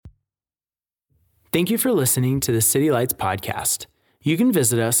Thank you for listening to the City Lights podcast. You can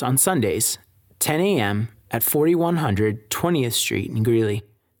visit us on Sundays, 10 a.m. at 4100 20th Street in Greeley.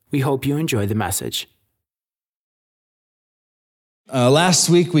 We hope you enjoy the message. Last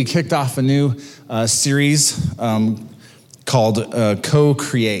week, we kicked off a new series called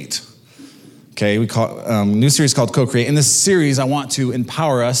Co-Create. Okay, we call new series called Co-Create. In this series, I want to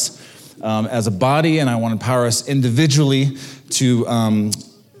empower us as a body, and I want to empower us individually to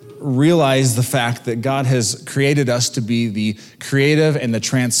realize the fact that God has created us to be the creative and the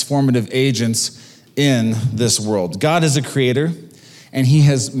transformative agents in this world. God is a creator, and he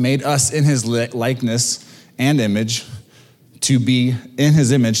has made us in his likeness and image to be in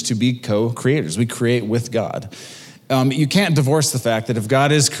his image, to be co-creators. We create with God. You can't divorce the fact that if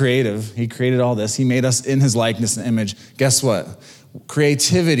God is creative, he created all this, he made us in his likeness and image. Guess what?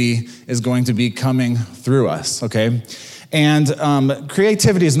 Creativity is going to be coming through us, okay? And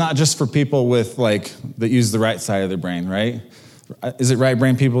creativity is not just for people with that use the right side of their brain, right? Is it right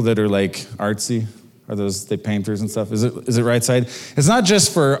brain people that are artsy? Are those they painters and stuff? Is it right side? It's not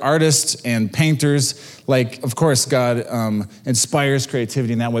just for artists and painters. Of course, God inspires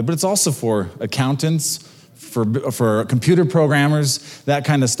creativity in that way, but it's also for accountants, for computer programmers, that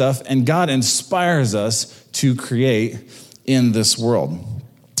kind of stuff. And God inspires us to create in this world.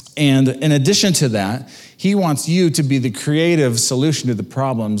 And in addition to that, he wants you to be the creative solution to the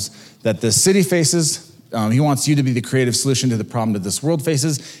problems that the city faces. He wants you to be the creative solution to the problem that this world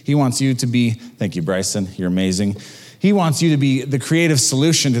faces. He wants you to be, thank you, Bryson, you're amazing. He wants you to be the creative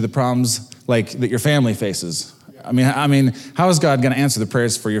solution to the problems that your family faces. I mean, how is God going to answer the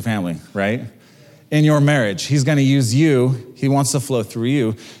prayers for your family, right? In your marriage, he's going to use you. He wants to flow through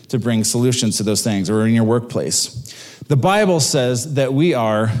you to bring solutions to those things, or in your workplace. The Bible says that we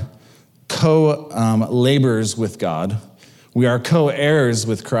are co-laborers with God. We are co-heirs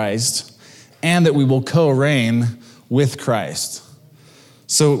with Christ, and that we will co-reign with Christ.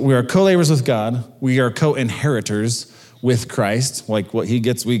 So we are co-laborers with God. We are co-inheritors with Christ. What he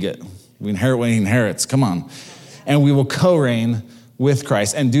gets, we get. We inherit what he inherits. Come on. And we will co-reign with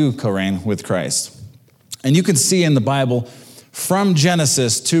Christ and do co-reign with Christ. And you can see in the Bible, from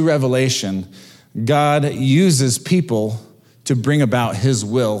Genesis to Revelation, God uses people to bring about his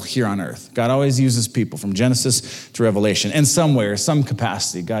will here on earth. God always uses people from Genesis to Revelation. In some way or some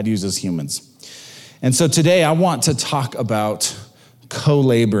capacity, God uses humans. And so today I want to talk about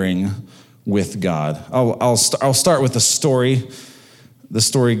co-laboring with God. I'll start with a story. The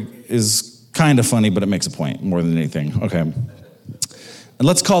story is kind of funny, but it makes a point more than anything. Okay. And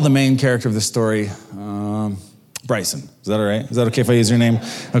let's call the main character of the story Bryson. Is that all right? Is that okay if I use your name?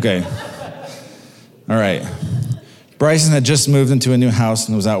 Okay. All right. Bryson had just moved into a new house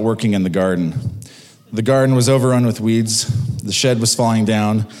and was out working in the garden. The garden was overrun with weeds. The shed was falling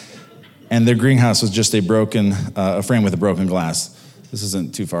down, and their greenhouse was just a frame with a broken glass. This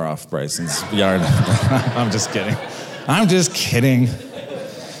isn't too far off Bryson's yard. I'm just kidding.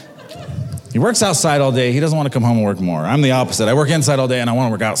 He works outside all day. He doesn't want to come home and work more. I'm the opposite. I work inside all day, and I want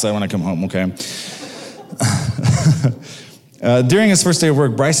to work outside when I come home, okay? During his first day of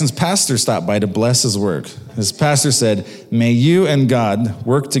work, Bryson's pastor stopped by to bless his work. His pastor said, "May you and God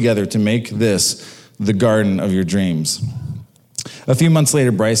work together to make this the garden of your dreams." A few months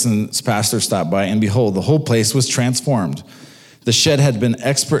later, Bryson's pastor stopped by, and behold, the whole place was transformed. The shed had been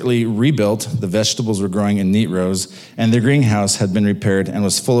expertly rebuilt, the vegetables were growing in neat rows, and the greenhouse had been repaired and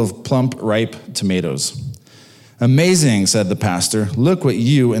was full of plump, ripe tomatoes. "Amazing," said the pastor. "Look what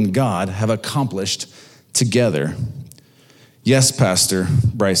you and God have accomplished together." "Yes, Pastor,"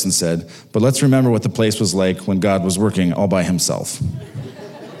 Bryson said, "but let's remember what the place was like when God was working all by himself."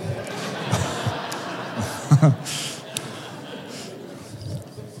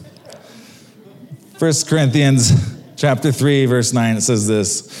 First Corinthians chapter 3, verse 9, it says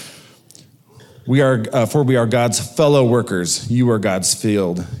this: For we are God's fellow workers. You are God's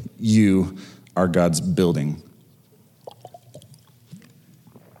field. You are God's building."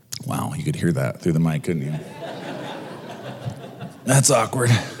 Wow, you could hear that through the mic, couldn't you? That's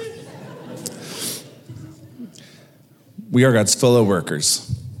awkward. We are God's fellow workers.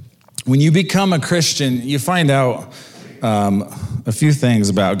 When you become a Christian, you find out a few things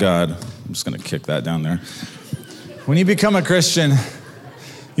about God. I'm just going to kick that down there. When you become a Christian,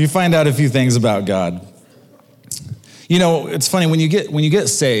 you find out a few things about God. You know, it's funny, when you get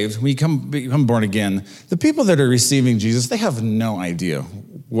saved, when you become born again, the people that are receiving Jesus, they have no idea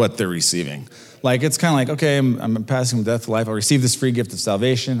what they're receiving. It's kind of like, okay, I'm passing from death to life. I receive this free gift of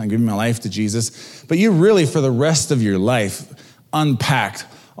salvation. I'm giving my life to Jesus. But you really, for the rest of your life, unpacked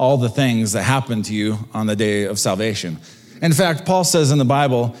all the things that happened to you on the day of salvation. In fact, Paul says in the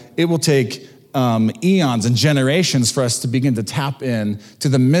Bible, it will take eons and generations for us to begin to tap in to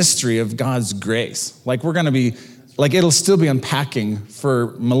the mystery of God's grace. Like we're going to be, like it'll still be unpacking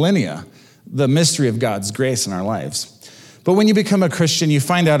for millennia, the mystery of God's grace in our lives. But when you become a Christian, you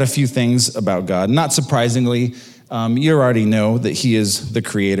find out a few things about God. Not surprisingly, you already know that he is the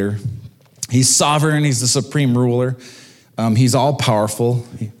creator. He's sovereign, he's the supreme ruler. He's all powerful.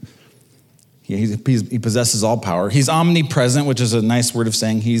 He possesses all power. He's omnipresent, which is a nice word of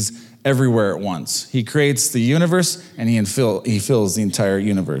saying he's everywhere at once. He creates the universe and he fills the entire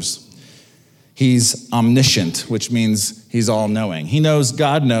universe. He's omniscient, which means he's all-knowing.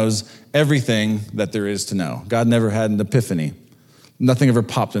 God knows everything that there is to know. God never had an epiphany. Nothing ever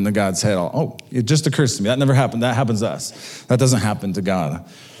popped into God's head. Oh, it just occurs to me. That never happened. That happens to us. That doesn't happen to God.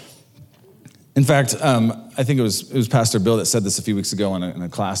 In fact, I think it was Pastor Bill that said this a few weeks ago in a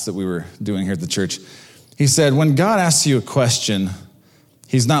class that we were doing here at the church. He said, when God asks you a question,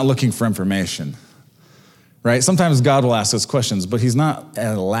 he's not looking for information, right? Sometimes God will ask us questions, but he's not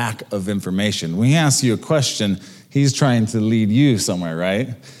at a lack of information. When he asks you a question, he's trying to lead you somewhere, right?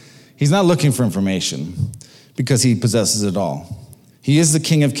 He's not looking for information because he possesses it all. He is the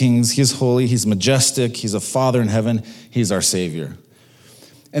King of Kings. He is holy. He's majestic. He's a Father in heaven. He's our Savior.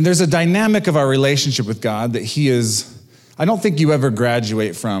 And there's a dynamic of our relationship with God that he is, I don't think you ever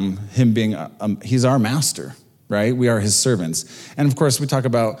graduate from him being, he's our master, right? We are his servants. And of course, we talk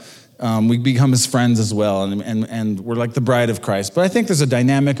about, we become his friends as well, and we're like the bride of Christ. But I think there's a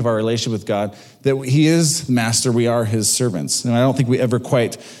dynamic of our relationship with God that he is master, we are his servants. And I don't think we ever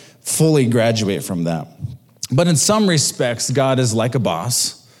quite fully graduate from that. But in some respects, God is like a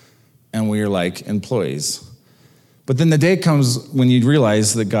boss, and we are like employees. But then the day comes when you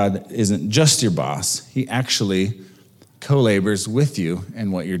realize that God isn't just your boss. He actually co-labors with you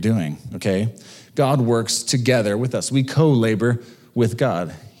in what you're doing, okay? God works together with us. We co-labor with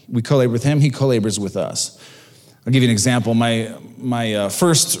God. We co-labor with him. He co-labors with us. I'll give you an example. My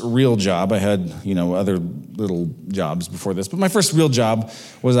first real job, I had, other little jobs before this, but my first real job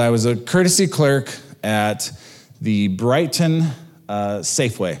was I was a courtesy clerk at the Brighton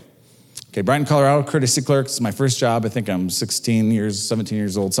Safeway. Okay, Brighton, Colorado, courtesy clerk. It's my first job. I think I'm 17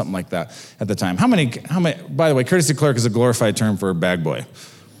 years old, something like that at the time. How many, by the way, courtesy clerk is a glorified term for a bag boy.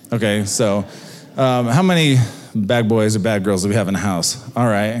 Okay, so how many bag boys or bag girls do we have in the house? All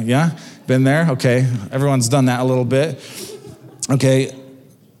right, yeah? Been there? Okay, everyone's done that a little bit. Okay,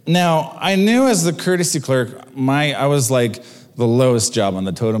 now I knew as the courtesy clerk, I was like the lowest job on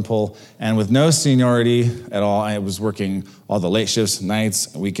the totem pole, and with no seniority at all, I was working all the late shifts,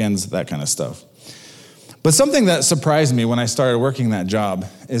 nights, weekends, that kind of stuff. But something that surprised me when I started working that job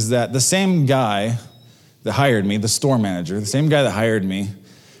is that the same guy that hired me, the store manager, the same guy that hired me,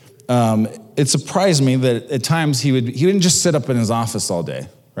 it surprised me that at times he wouldn't just sit up in his office all day,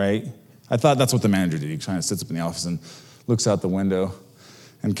 right? I thought that's what the manager did. He kind of sits up in the office and looks out the window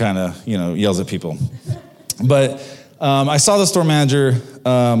and kind of, yells at people. But I saw the store manager,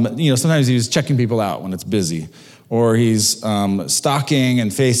 sometimes he was checking people out when it's busy, or he's stocking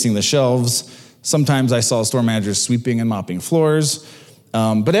and facing the shelves. Sometimes I saw store managers sweeping and mopping floors.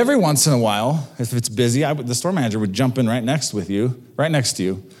 But every once in a while, if it's busy, the store manager would jump in right next to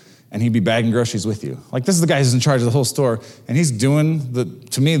you, and he'd be bagging groceries with you. Like, this is the guy who's in charge of the whole store, and he's doing,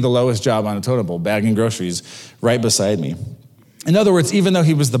 to me, the lowest job on a totem pole, bagging groceries right beside me. In other words, even though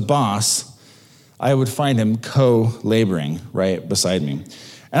he was the boss, I would find him co-laboring right beside me.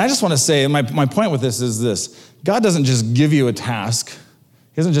 And I just want to say, my point with this is this: God doesn't just give you a task.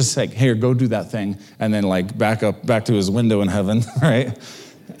 He doesn't just say, "Here, go do that thing," and then back to his window in heaven, right?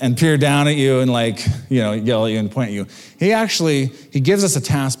 And peer down at you and yell at you and point at you. He gives us a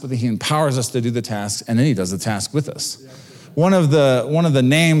task, but he empowers us to do the task, and then he does the task with us. One of the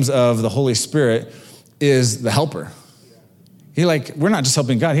names of the Holy Spirit is the helper. We're not just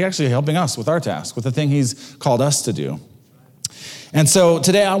helping God, he's actually helping us with our task, with the thing he's called us to do. And so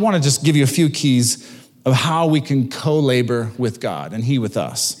today I want to just give you a few keys of how we can co-labor with God and he with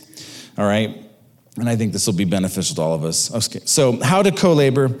us, all right? And I think this will be beneficial to all of us. Okay, so how to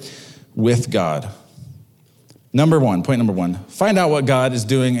co-labor with God. Point number one, find out what God is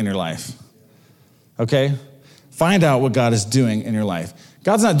doing in your life, okay? Find out what God is doing in your life.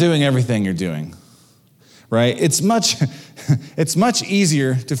 God's not doing everything you're doing, right? It's much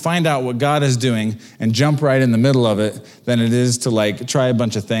easier to find out what God is doing and jump right in the middle of it than it is to try a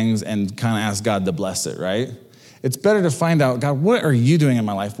bunch of things and kind of ask God to bless it, right? It's better to find out, God, what are you doing in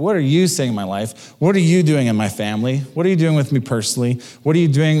my life? What are you saying in my life? What are you doing in my family? What are you doing with me personally? What are you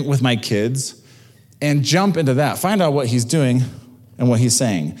doing with my kids? And jump into that. Find out what he's doing and what he's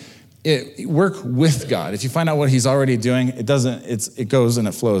saying. work with God. If you find out what he's already doing, it goes and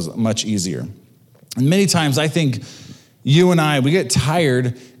it flows much easier. And many times I think you and I, we get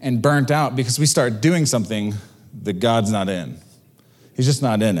tired and burnt out because we start doing something that God's not in. He's just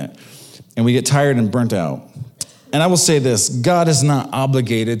not in it. And we get tired and burnt out. And I will say this, God is not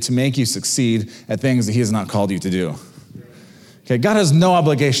obligated to make you succeed at things that he has not called you to do. Okay, God has no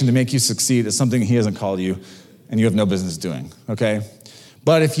obligation to make you succeed at something he hasn't called you and you have no business doing, okay?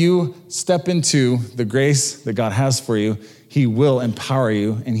 But if you step into the grace that God has for you, he will empower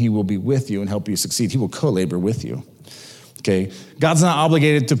you and he will be with you and help you succeed. He will co-labor with you, okay? God's not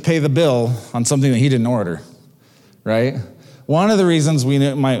obligated to pay the bill on something that he didn't order, right? One of the reasons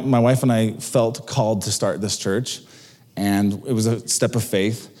my wife and I felt called to start this church, and it was a step of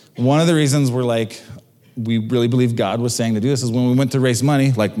faith. One of the reasons we really believe God was saying to do this is when we went to raise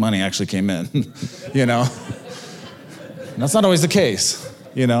money, like money actually came in, you know? And that's not always the case,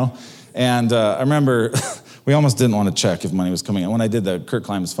 you know? And I remember we almost didn't want to check if money was coming in. When I did the Kurt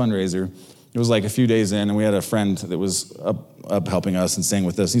Klimas fundraiser, it was like a few days in, and we had a friend that was up helping us and staying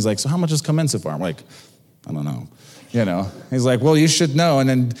with us. He's like, so how much has come in so far? I'm like, I don't know. You know, he's like, well, you should know,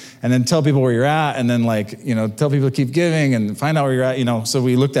 and then tell people where you're at, and then tell people to keep giving and find out where you're at, you know. So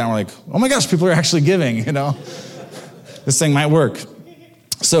we looked down, and we're like, oh my gosh, people are actually giving, you know. This thing might work.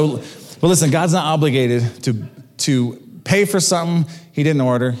 So, but listen, God's not obligated to pay for something he didn't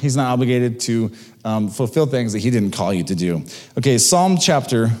order. He's not obligated to fulfill things that he didn't call you to do. Okay, Psalm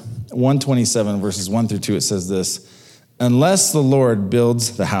chapter 127, verses 1 through 2, it says this, unless the Lord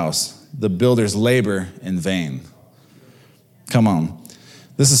builds the house, the builders labor in vain. Come on.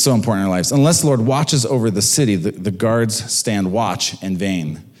 This is so important in our lives. Unless the Lord watches over the city, the guards stand watch in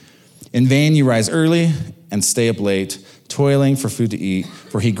vain. In vain you rise early and stay up late, toiling for food to eat,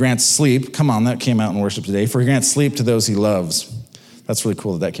 for he grants sleep. Come on, that came out in worship today. For he grants sleep to those he loves. That's really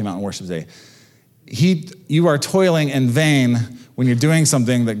cool that came out in worship today. You are toiling in vain when you're doing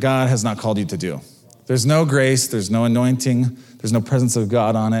something that God has not called you to do. There's no grace, there's no anointing, there's no presence of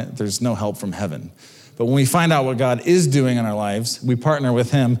God on it, there's no help from heaven. But when we find out what God is doing in our lives, we partner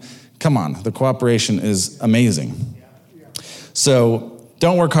with him. Come on, the cooperation is amazing. So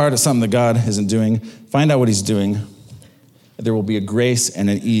don't work hard at something that God isn't doing. Find out what he's doing. There will be a grace and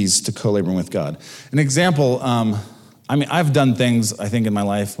an ease to co-laboring with God. An example, I've done things, I think, in my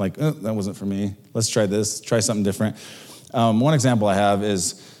life, like, that wasn't for me. Let's try this, try something different. One example I have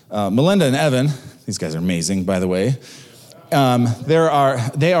is Melinda and Evan. These guys are amazing, by the way. They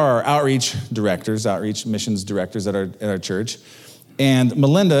are our outreach directors, outreach missions directors at our church. And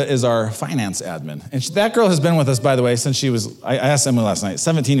Melinda is our finance admin. And that girl has been with us, by the way, since she was, I asked Emily last night,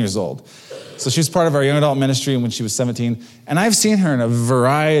 17 years old. So she was part of our young adult ministry when she was 17. And I've seen her in a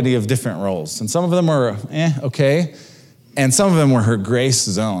variety of different roles. And some of them were, okay. And some of them were her grace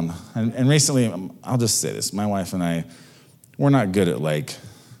zone. And recently, I'll just say this, my wife and I, we're not good at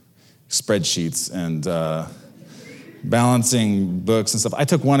spreadsheets and balancing books and stuff. I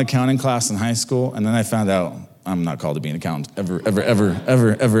took one accounting class in high school, and then I found out I'm not called to be an accountant ever. I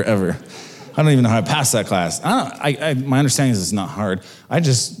don't even know how I passed that class. My understanding is it's not hard. I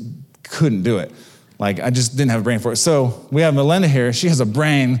just couldn't do it. I just didn't have a brain for it. So we have Melinda here. She has a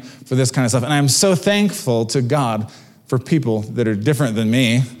brain for this kind of stuff, and I'm so thankful to God for people that are different than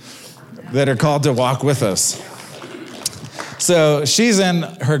me that are called to walk with us. So she's in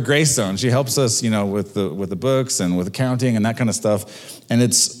her grace zone. She helps us, with the books and with accounting and that kind of stuff. And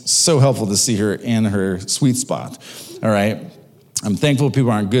it's so helpful to see her in her sweet spot. All right. I'm thankful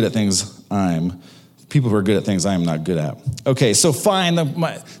people aren't good at things people who are good at things I am not good at. Okay. So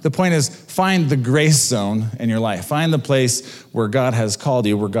the point is find the grace zone in your life. Find the place where God has called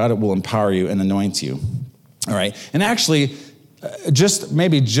you, where God will empower you and anoint you. All right. And actually,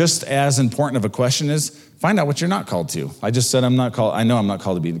 just as important of a question is find out what you're not called to. I just said I know I'm not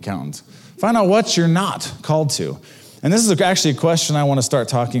called to be an accountant. Find out what you're not called to. And this is actually a question I want to start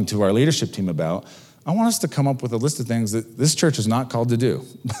talking to our leadership team about. I want us to come up with a list of things that this church is not called to do.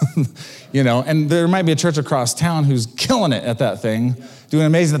 And there might be a church across town who's killing it at that thing, doing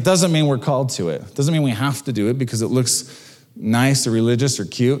amazing. That doesn't mean we're called to it. Doesn't mean we have to do it because it looks nice or religious or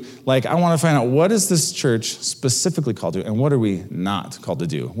cute. I want to find out, what is this church specifically called to, and what are we not called to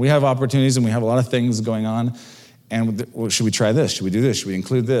do? We have opportunities and we have a lot of things going on, and should we try this? Should we do this? Should we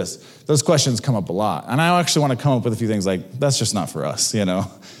include this? Those questions come up a lot, and I actually want to come up with a few things that's just not for us,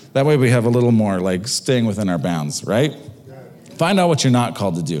 That way we have a little more staying within our bounds, right? Find out what you're not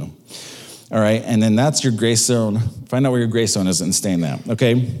called to do. All right, and then that's your grace zone. Find out where your grace zone is and stay in that,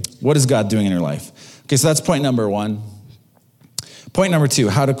 okay? What is God doing in your life? Okay, so that's point number one. Point number two,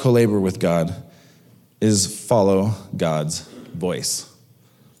 how to co-labor with God is follow God's voice.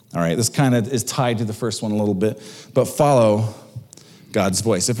 All right, this kind of is tied to the first one a little bit, but follow God's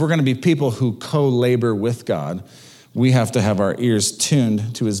voice. If we're going to be people who co-labor with God, we have to have our ears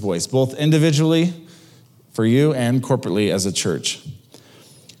tuned to his voice, both individually for you and corporately as a church.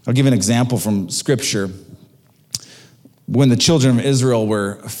 I'll give an example from Scripture. When the children of Israel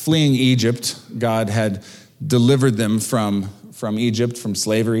were fleeing Egypt, God had delivered them from Egypt, from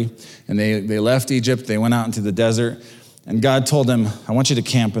slavery, and they left Egypt, they went out into the desert, and God told them, I want you to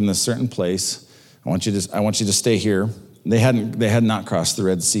camp in this certain place. I want you to stay here. They had not crossed the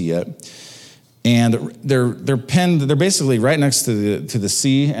Red Sea yet. And they're penned, they're basically right next to the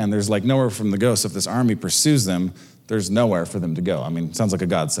sea, and there's like nowhere for them to go. So if this army pursues them, there's nowhere for them to go. I mean, it sounds like a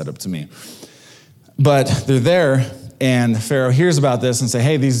God setup to me. But they're there, and Pharaoh hears about this and say,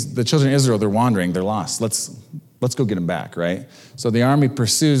 hey, the children of Israel, they're wandering, they're lost. Let's go get them back, right? So the army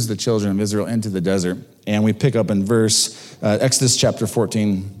pursues the children of Israel into the desert, and we pick up in Exodus chapter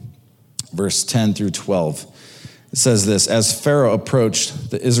 14, verse 10 through 12. It says this, as Pharaoh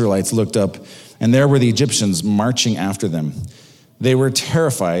approached, the Israelites looked up, and there were the Egyptians marching after them. They were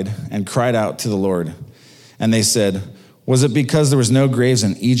terrified and cried out to the Lord. And they said, was it because there was no graves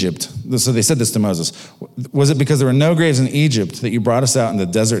in Egypt? So they said this to Moses. Was it because there were no graves in Egypt that you brought us out in the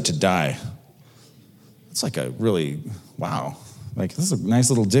desert to die? It's like a really, wow. Like, this is a nice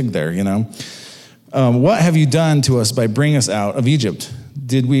little dig there, you know. What have you done to us by bringing us out of Egypt?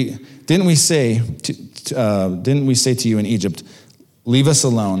 Didn't we say to you in Egypt, leave us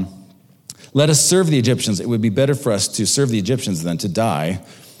alone? Let us serve the Egyptians. It would be better for us to serve the Egyptians than to die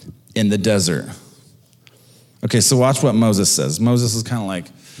in the desert. Okay, so watch what Moses says. Moses is kind of like,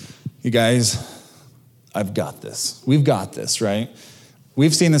 you guys, I've got this. We've got this, right?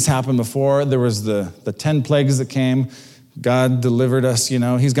 We've seen this happen before. There was the 10 plagues that came. God delivered us, you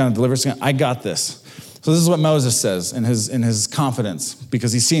know. He's going to deliver us. I got this. So this is what Moses says in his confidence,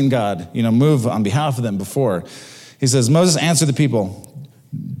 because he's seen God, you know, move on behalf of them before. He says, Moses answered the people,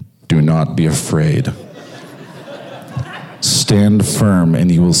 do not be afraid. Stand firm,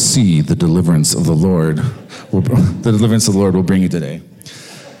 and you will see the deliverance of the Lord. The deliverance of the Lord will bring you today.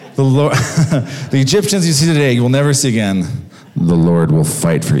 The Egyptians you see today, you will never see again. The Lord will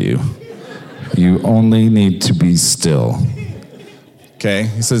fight for you. You only need to be still. Okay?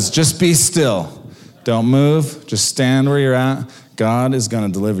 He says, just be still. Don't move. Just stand where you're at. God is going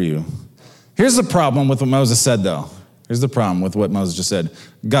to deliver you. Here's the problem with what Moses said, though. Here's the problem with what Moses just said.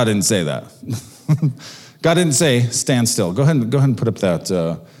 God didn't say that. God didn't say, stand still. Go ahead and put up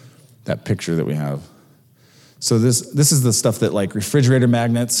that picture that we have. So this is the stuff that like refrigerator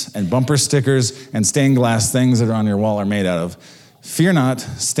magnets and bumper stickers and stained glass things that are on your wall are made out of. Fear not,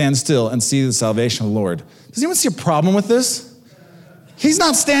 stand still and see the salvation of the Lord. Does anyone see a problem with this? He's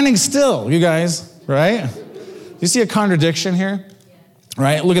not standing still, you guys, right? You see a contradiction here?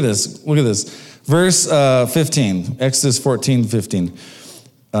 Right? Look at this. Look at this. Verse 15, Exodus 14, 15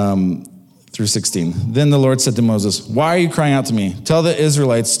 through 16. Then the Lord said to Moses, why are you crying out to me? Tell the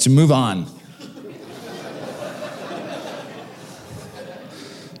Israelites to move on.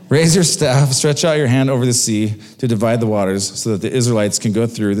 Raise your staff, stretch out your hand over the sea to divide the waters so that the Israelites can go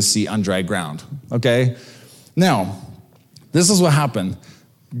through the sea on dry ground. Okay? Now, this is what happened.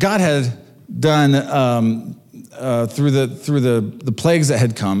 God had done through the plagues that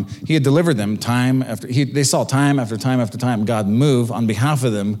had come, he had delivered them time after, they saw time after time after time God move on behalf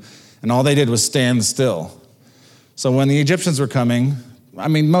of them, and all they did was stand still. So when the Egyptians were coming, I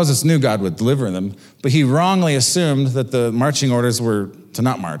mean, Moses knew God would deliver them, but he wrongly assumed that the marching orders were to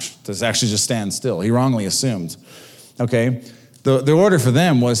not march, to actually just stand still. He wrongly assumed, okay? The order for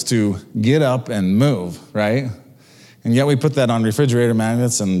them was to get up and move, right? And yet we put that on refrigerator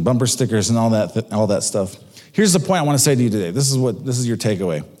magnets and bumper stickers and all that stuff. Here's the point I want to say to you today. This is your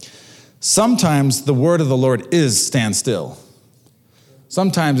takeaway. Sometimes the word of the Lord is stand still.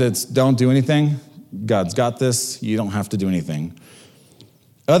 Sometimes it's don't do anything. God's got this. You don't have to do anything.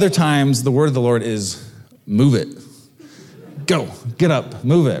 Other times the word of the Lord is move it. Go, get up,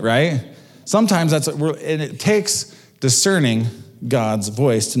 move it, right? Sometimes and it takes discerning God's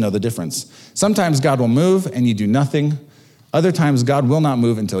voice to know the difference. Sometimes God will move and you do nothing. Other times God will not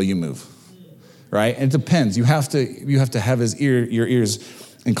move until you move, right? And it depends. You have to have your ears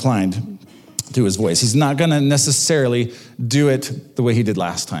inclined to his voice. He's not going to necessarily do it the way he did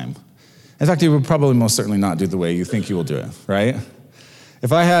last time. In fact, he would probably most certainly not do it the way you think he will do it, right?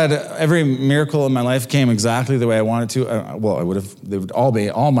 If I had every miracle in my life came exactly the way I wanted to,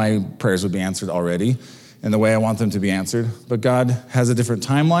 all my prayers would be answered already in the way I want them to be answered. But God has a different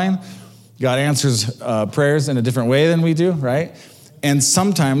timeline. God answers prayers in a different way than we do, right? And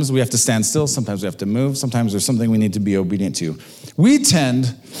sometimes we have to stand still. Sometimes we have to move. Sometimes there's something we need to be obedient to. We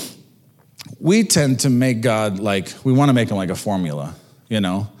tend to make God like, we want to make him like a formula,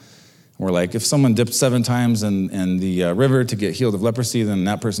 We're like, if someone dipped 7 times in the river to get healed of leprosy, then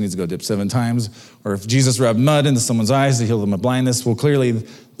that person needs to go dip 7 times. Or if Jesus rubbed mud into someone's eyes to heal them of blindness, well, clearly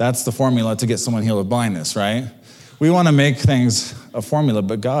that's the formula to get someone healed of blindness, right? We want to make things a formula,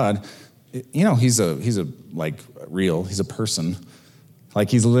 but God, he's real. He's a person. Like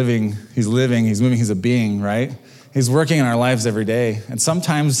he's living, he's moving, he's a being, right? He's working in our lives every day. And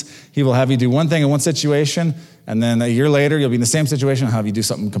sometimes he will have you do one thing in one situation, and then a year later, you'll be in the same situation and have you do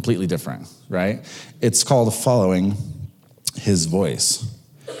something completely different, right? It's called following his voice.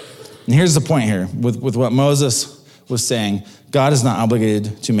 And here's the point here. With what Moses was saying, God is not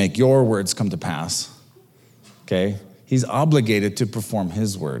obligated to make your words come to pass, okay? He's obligated to perform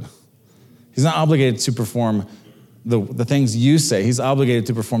his word. He's not obligated to perform the things you say. He's obligated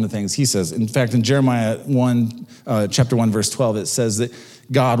to perform the things he says. In fact, in Jeremiah chapter 1, verse 12, it says that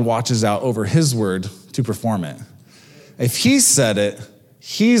God watches out over his word to perform it. If he said it,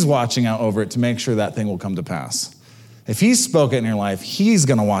 he's watching out over it to make sure that thing will come to pass. If he spoke it in your life, he's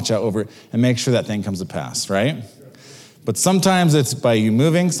going to watch out over it and make sure that thing comes to pass, right? But sometimes it's by you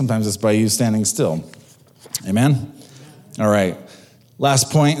moving, sometimes it's by you standing still. Amen? All right. Last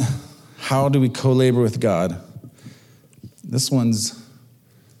point. How do we co-labor with God? This one's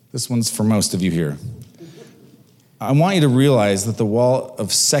for most of you here. I want you to realize that the wall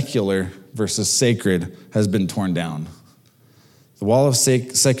of secular versus sacred has been torn down. The wall of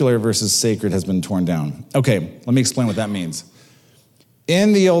secular versus sacred has been torn down. Okay, let me explain what that means.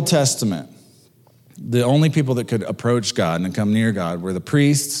 In the Old Testament, the only people that could approach God and come near God were the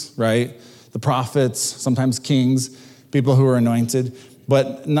priests, right? The prophets, sometimes kings, people who were anointed.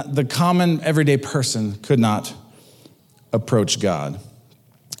 But the common everyday person could not approach God.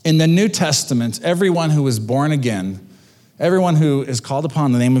 In the New Testament, everyone who was born again, everyone who is called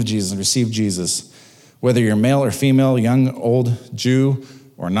upon the name of Jesus and received Jesus, whether you're male or female, young, old, Jew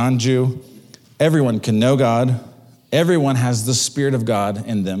or non-Jew, everyone can know God. Everyone has the Spirit of God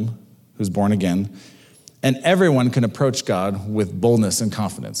in them who's born again. And everyone can approach God with boldness and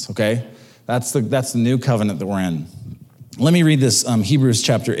confidence, okay? That's the new covenant that we're in. Let me read this, Hebrews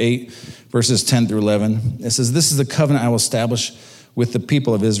chapter 8, verses 10 through 11. It says, "This is the covenant I will establish with the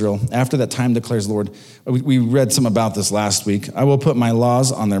people of Israel. After that time, declares the Lord." We read some about this last week. "I will put my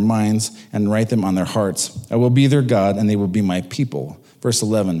laws on their minds and write them on their hearts. I will be their God, and they will be my people." Verse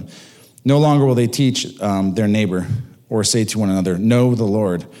 11, "No longer will they teach their neighbor or say to one another, 'Know the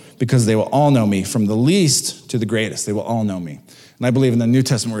Lord,' because they will all know me, from the least to the greatest. They will all know me." And I believe in the New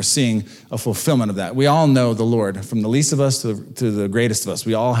Testament, we're seeing a fulfillment of that. We all know the Lord, from the least of us to the greatest of us.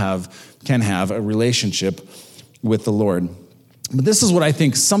 We all can have a relationship with the Lord. But this is what I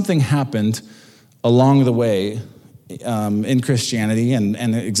think something happened along the way in Christianity, and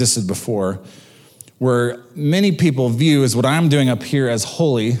it existed before, where many people view as what I'm doing up here as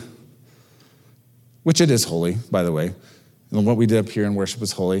holy, which it is holy, by the way. And what we do up here in worship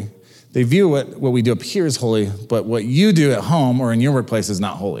is holy. They view what we do up here is holy, but what you do at home or in your workplace is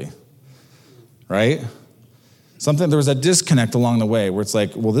not holy, right? There was a disconnect along the way where it's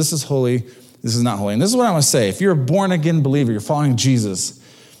like, well, this is holy, this is not holy. And this is what I want to say. If you're a born-again believer, you're following Jesus,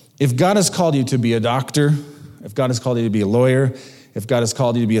 if God has called you to be a doctor, if God has called you to be a lawyer, if God has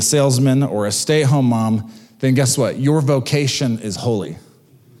called you to be a salesman or a stay-at-home mom, then guess what? Your vocation is holy.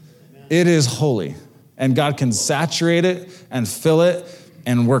 It is holy. And God can saturate it and fill it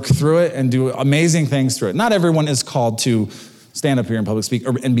and work through it and do amazing things through it. Not everyone is called to stand up here and public speak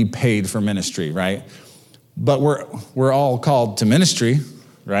and be paid for ministry, right? But we're all called to ministry,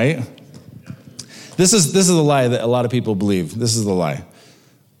 right? This is the lie that a lot of people believe. This is the lie.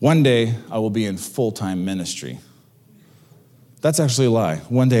 One day I will be in full-time ministry. That's actually a lie.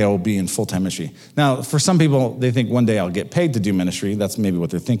 One day I will be in full-time ministry. Now, for some people, they think one day I'll get paid to do ministry. That's maybe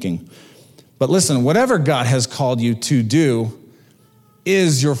what they're thinking. But listen, whatever God has called you to do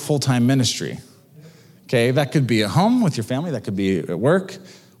is your full-time ministry. Okay, that could be at home with your family, that could be at work,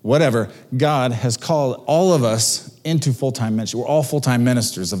 whatever. God has called all of us into full-time ministry. We're all full-time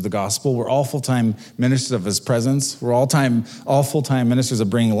ministers of the gospel. We're all full-time ministers of his presence. We're all full-time ministers of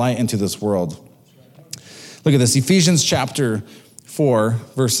bringing light into this world. Look at this, Ephesians chapter 4,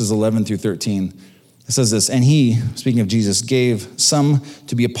 verses 11 through 13. It says this, "And he," speaking of Jesus, "gave some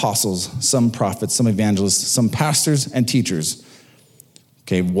to be apostles, some prophets, some evangelists, some pastors and teachers."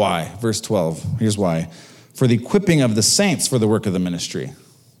 Okay, why? Verse 12, here's why. "For the equipping of the saints for the work of the ministry."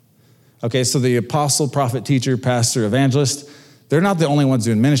 Okay, so the apostle, prophet, teacher, pastor, evangelist, they're not the only ones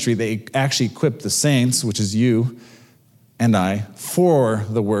doing ministry. They actually equip the saints, which is you, and I for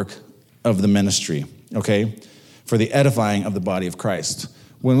the work of the ministry, okay? For the edifying of the body of Christ.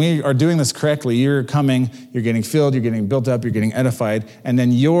 When we are doing this correctly, you're coming, you're getting filled, you're getting built up, you're getting edified, and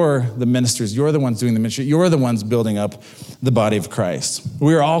then you're the ministers, you're the ones doing the ministry, you're the ones building up the body of Christ.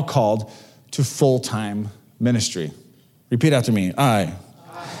 We are all called to full-time ministry. Repeat after me. I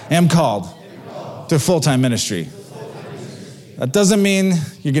am called to full-time ministry. That doesn't mean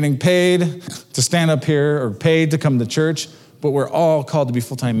you're getting paid to stand up here or paid to come to church, but we're all called to be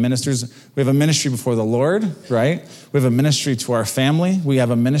full-time ministers. We have a ministry before the Lord, right? We have a ministry to our family. We have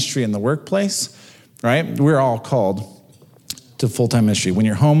a ministry in the workplace, right? We're all called to full-time ministry. When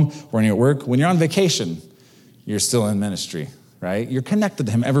you're home, when you're at work, when you're on vacation, you're still in ministry, right? You're connected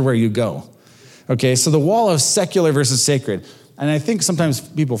to him everywhere you go. Okay, so the wall of secular versus sacred. And I think sometimes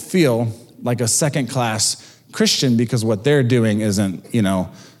people feel like a second-class Christian because what they're doing isn't,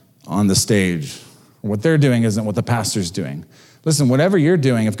 on the stage. What they're doing isn't what the pastor's doing. Listen, whatever you're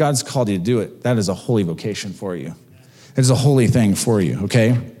doing, if God's called you to do it, that is a holy vocation for you. It's a holy thing for you,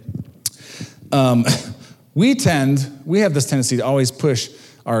 okay? We have this tendency to always push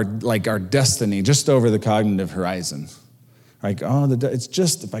our destiny just over the cognitive horizon. Like, it's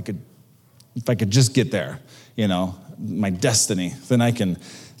just, if I could just get there, my destiny, then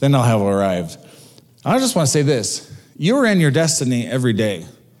I'll have arrived. I just want to say this. You're in your destiny every day.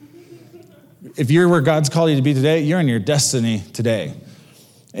 If you're where God's called you to be today, you're in your destiny today.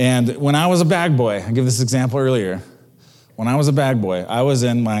 And when I was a bag boy, I gave this example earlier. When I was a bag boy, I was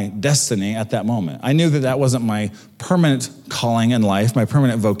in my destiny at that moment. I knew that wasn't my permanent calling in life, my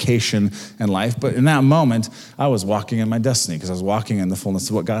permanent vocation in life, but in that moment, I was walking in my destiny because I was walking in the fullness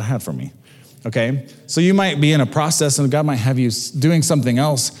of what God had for me. Okay? So you might be in a process and God might have you doing something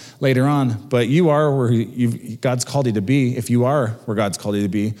else later on, but you are where God's called you to be. If you are where God's called you to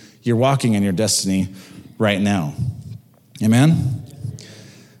be, you're walking in your destiny right now. Amen?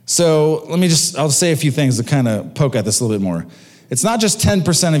 So I'll say a few things to kind of poke at this a little bit more. It's not just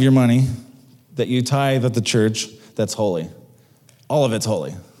 10% of your money that you tithe at the church that's holy. All of it's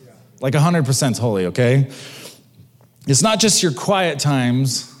holy. Like 100% is holy, okay? It's not just your quiet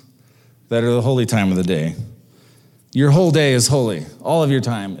times that are the holy time of the day. Your whole day is holy. All of your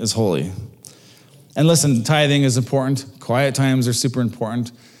time is holy. And listen, tithing is important. Quiet times are super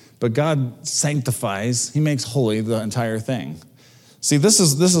important. But God sanctifies. He makes holy the entire thing. See, this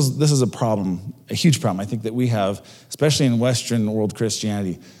is a problem, a huge problem I think that we have, especially in Western world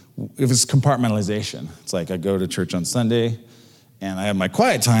Christianity. If it's compartmentalization. It's like I go to church on Sunday and I have my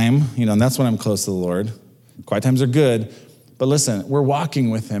quiet time, and that's when I'm close to the Lord. Quiet times are good. But listen, we're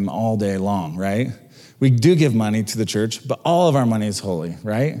walking with him all day long, right? We do give money to the church, but all of our money is holy,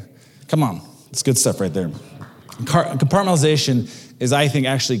 right? Come on, it's good stuff right there. Compartmentalization is, I think,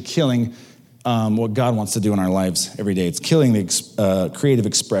 actually killing what God wants to do in our lives every day. It's killing the creative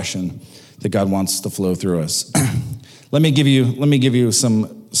expression that God wants to flow through us. Let me give you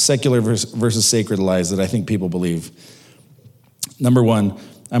some secular versus sacred lies that I think people believe. Number one,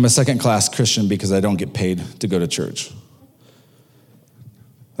 I'm a second-class Christian because I don't get paid to go to church.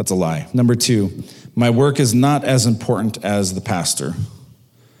 That's a lie. Number two, my work is not as important as the pastor.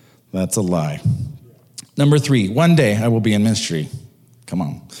 That's a lie. Number three, one day I will be in ministry. Come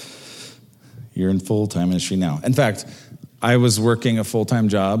on. You're in full-time ministry now. In fact, I was working a full-time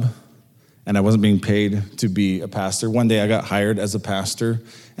job and I wasn't being paid to be a pastor. One day I got hired as a pastor.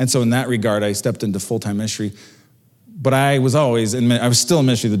 And so in that regard, I stepped into full-time ministry. But I was still in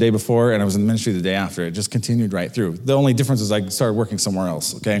ministry the day before, and I was in ministry the day after. It just continued right through. The only difference is I started working somewhere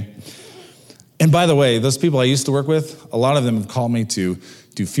else, okay? And by the way, those people I used to work with, a lot of them have called me to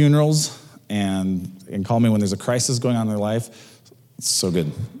do funerals and call me when there's a crisis going on in their life. It's so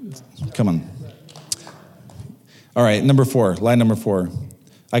good. Come on. All right, lie number four.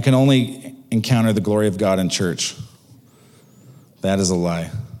 I can only encounter the glory of God in church. That is a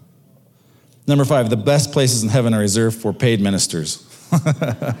lie. Number five, the best places in heaven are reserved for paid ministers.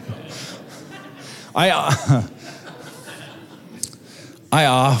 I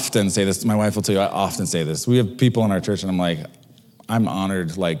often say this. My wife will tell you, I often say this. We have people in our church, and I'm honored,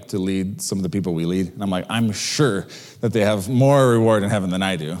 to lead some of the people we lead. And I'm sure that they have more reward in heaven than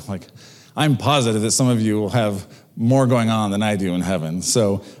I do. I'm positive that some of you will have more going on than I do in heaven.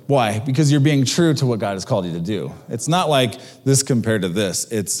 So why? Because you're being true to what God has called you to do. It's not like this compared to this.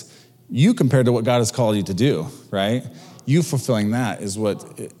 It's you compared to what God has called you to do, right? You fulfilling that is what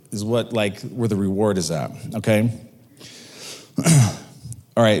where the reward is at, okay?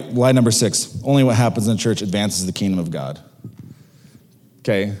 All right, lie number 6. Only what happens in church advances the kingdom of God.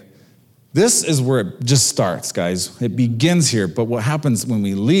 Okay? This is where it just starts, guys. It begins here, but what happens when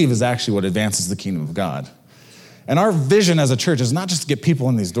we leave is actually what advances the kingdom of God. And our vision as a church is not just to get people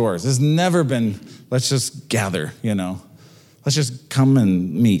in these doors. It's never been, let's just gather, Let's just come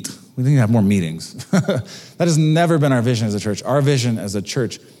and meet. We need to have more meetings. That has never been our vision as a church. Our vision as a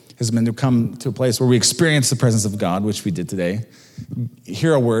church has been to come to a place where we experience the presence of God, which we did today,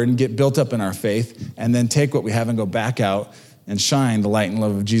 hear a word and get built up in our faith, and then take what we have and go back out and shine the light and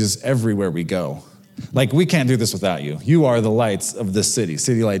love of Jesus everywhere we go. Like, we can't do this without you. You are the lights of this city,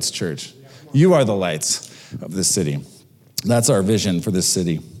 City Lights Church. You are the lights of this city. That's our vision for this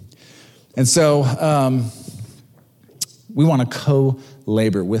city. And so we want to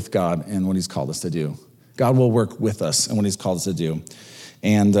co-labor with God in what he's called us to do. God will work with us in what he's called us to do.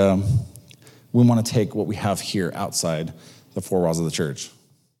 And we want to take what we have here outside the four walls of the church.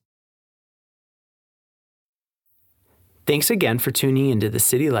 Thanks again for tuning into the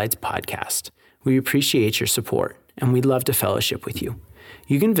City Lights podcast. We appreciate your support, and we'd love to fellowship with you.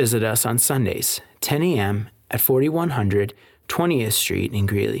 You can visit us on Sundays, 10 a.m. at 4100 20th Street in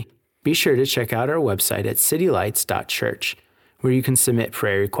Greeley. Be sure to check out our website at citylights.church, where you can submit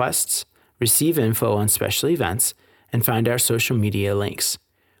prayer requests, receive info on special events, and find our social media links.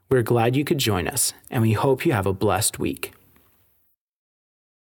 We're glad you could join us, and we hope you have a blessed week.